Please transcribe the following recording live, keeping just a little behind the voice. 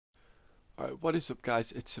Alright, what is up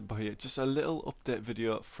guys, it's Simpo here. Just a little update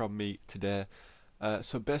video from me today.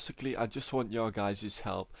 So basically I just want your guys'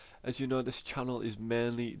 help. As you know, this channel is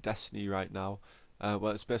mainly Destiny right now. Well,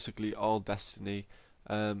 it's basically all Destiny.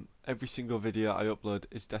 Every single video I upload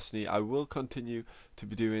is Destiny. I will continue to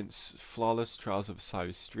be doing flawless Trials of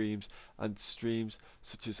Osiris streams and streams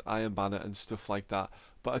such as Iron Banner and stuff like that.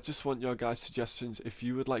 But I just want your guys' suggestions. If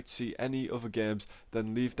you would like to see any other games,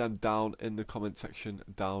 then leave them down in the comment section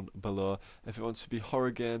down below. If it wants to be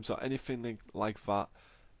horror games or anything like that,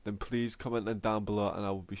 then please comment them down below and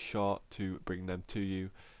I will be sure to bring them to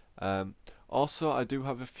you. Um, Also, I do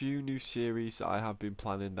have a few new series that I have been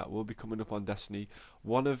planning that will be coming up on Destiny.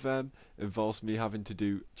 One of them involves me having to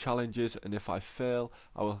do challenges, and if I fail,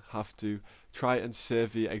 I will have to try and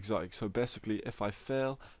save the exotic. So basically, if I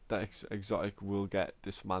fail, that exotic will get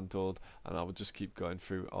dismantled, and I will just keep going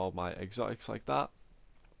through all my exotics like that.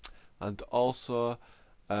 And also,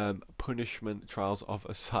 punishment trials of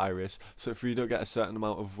Osiris. So if we don't get a certain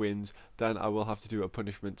amount of wins, then I will have to do a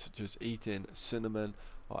punishment such as eating cinnamon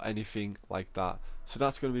or anything like that. So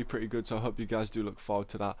that's going to be pretty good, so I hope you guys do look forward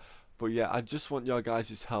to that. But yeah, I just want your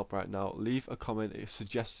guys' help right now. Leave a comment, a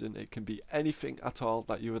suggestion. It can be anything at all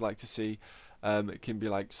that you would like to see. It can be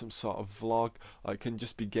like some sort of vlog, or it can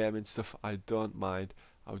just be gaming stuff. I don't mind.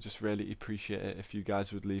 I would just really appreciate it if you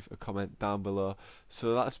guys would leave a comment down below.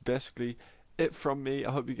 So that's basically it from me.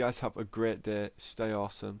 I hope you guys have a great day. Stay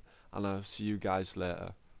awesome, and I'll see you guys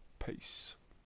later. Peace.